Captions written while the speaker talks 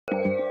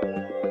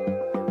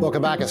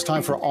Welcome back. It's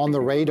time for On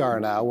the Radar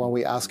now, when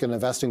we ask an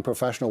investing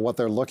professional what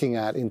they're looking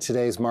at in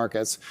today's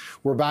markets.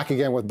 We're back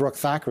again with Brooke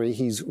Thackray.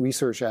 He's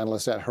research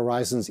analyst at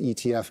Horizons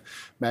ETF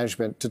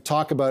Management to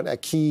talk about a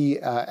key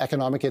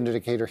economic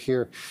indicator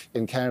here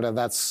in Canada.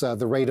 That's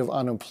the rate of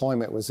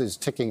unemployment is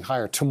ticking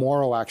higher.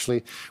 Tomorrow,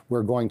 actually,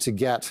 we're going to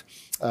get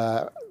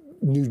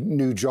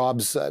new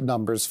jobs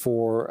numbers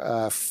for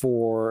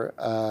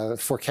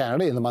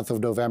Canada in the month of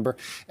November,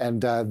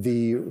 and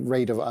the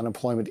rate of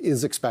unemployment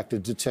is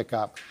expected to tick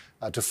up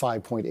to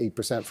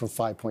 5.8% from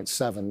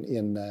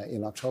 5.7%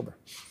 in October.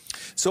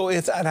 So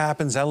if that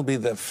happens, that'll be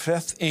the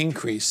fifth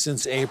increase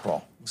since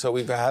April. So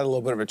we've had a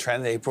little bit of a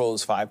trend. April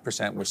is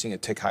 5%. We're seeing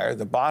it tick higher.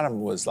 The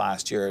bottom was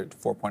last year at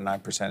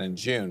 4.9% in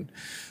June.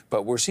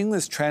 But we're seeing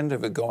this trend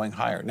of it going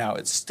higher. Now,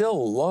 it's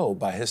still low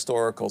by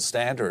historical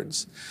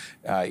standards,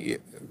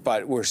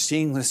 but we're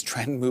seeing this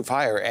trend move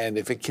higher. And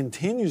if it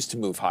continues to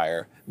move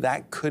higher,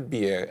 that could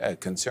be a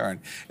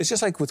concern. It's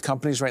just like with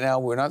companies right now,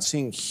 we're not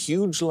seeing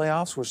huge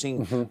layoffs. We're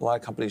seeing a lot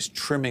of companies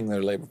trimming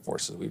their labor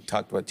forces. We've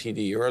talked about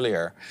TD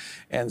earlier.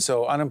 And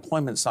so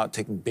unemployment's not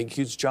taking big,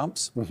 huge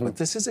jumps, but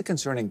this is a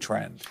concerning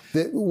trend.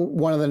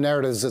 One of the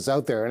narratives that's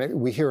out there,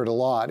 and we hear it a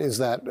lot, is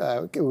that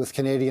with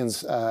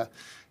Canadians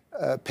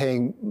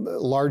paying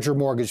larger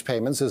mortgage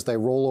payments as they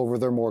roll over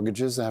their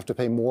mortgages and have to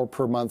pay more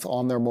per month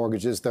on their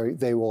mortgages,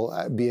 they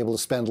will be able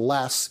to spend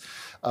less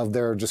of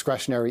their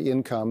discretionary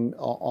income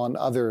on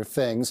other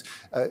things.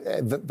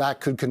 That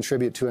could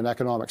contribute to an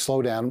economic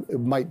slowdown.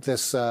 Might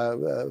this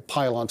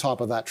pile on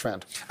top of that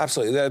trend?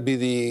 Absolutely. That would be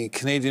the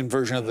Canadian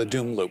version of the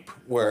doom loop,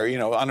 where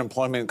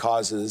unemployment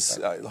causes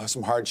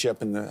some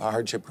hardship, and the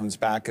hardship comes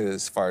back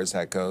as far as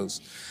that goes.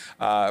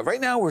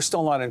 Right now, we're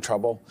still not in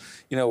trouble.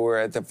 We're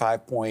at the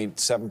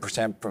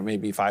 5.7%, or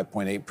maybe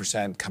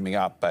 5.8% coming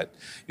up. But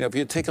if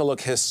you take a look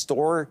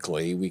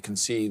historically, we can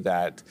see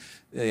that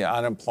the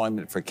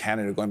unemployment for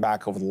Canada going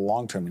back over the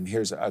long term, and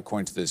here's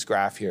according to this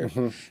graph here.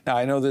 Now,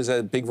 I know there's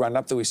a big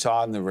run-up that we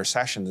saw in the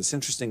recession. It's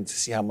interesting to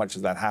see how much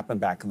of that happened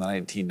back in the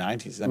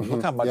 1990s. I mean,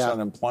 look how much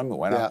unemployment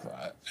went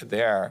up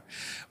there.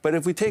 But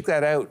if we take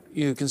that out,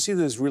 you can see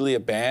there's really a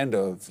band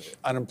of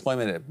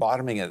unemployment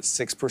bottoming at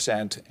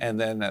 6%, and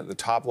then at the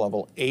top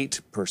level,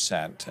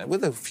 8%,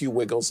 with a few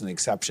wiggles and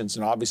exceptions,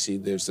 and obviously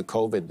there's the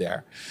COVID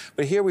there.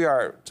 But here we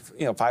are,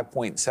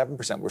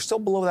 5.7%. We're still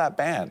below that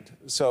band.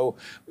 So,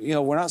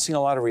 we're not seeing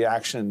a lot of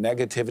reaction and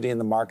negativity in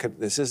the market.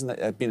 This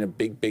isn't been a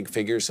big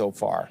figure so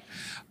far.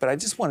 But I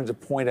just wanted to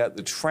point out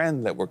the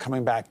trend that we're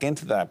coming back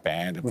into that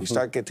band. If we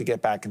start to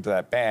get back into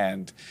that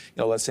band,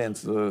 let's say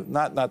into the,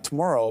 not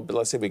tomorrow, but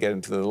let's say we get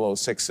into the low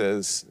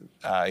sixes,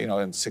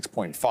 and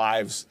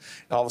 6.5s,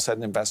 all of a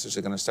sudden investors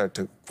are going to start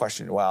to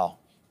question, well,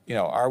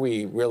 are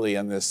we really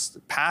on this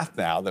path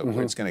now that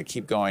it's going to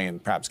keep going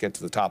and perhaps get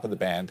to the top of the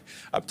band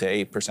up to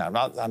 8%?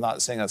 I'm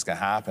not saying that's going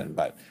to happen,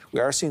 but we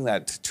are seeing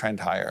that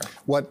trend higher.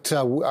 What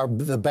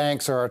the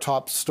banks are our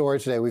top story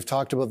today. We've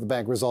talked about the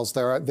bank results.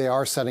 They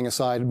are setting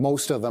aside,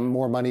 most of them,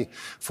 more money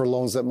for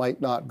loans that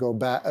might not go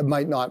back,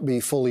 might not be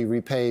fully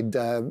repaid.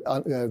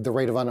 The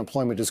rate of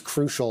unemployment is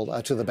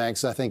crucial to the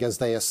banks, I think, as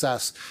they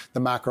assess the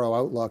macro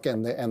outlook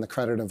and the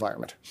credit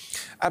environment.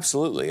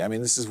 Absolutely. I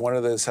mean, this is one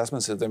of the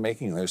assessments that they're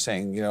making. They're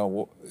saying,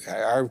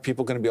 are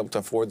people going to be able to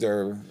afford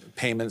their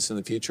payments in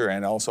the future,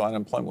 and also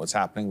unemployment, what's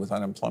happening with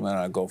unemployment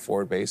on a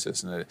go-forward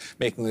basis, and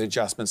making the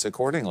adjustments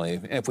accordingly.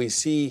 And if we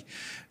see,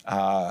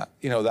 that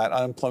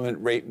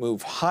unemployment rate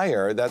move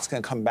higher, that's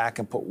going to come back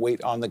and put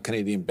weight on the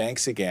Canadian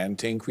banks again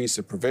to increase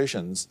the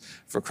provisions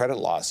for credit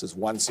losses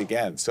once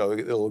again. So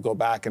it'll go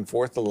back and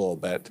forth a little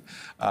bit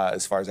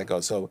as far as that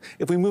goes. So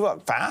if we move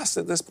up fast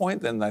at this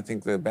point, then I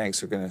think the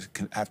banks are going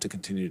to have to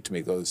continue to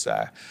make those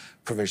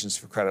provisions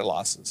for credit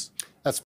losses.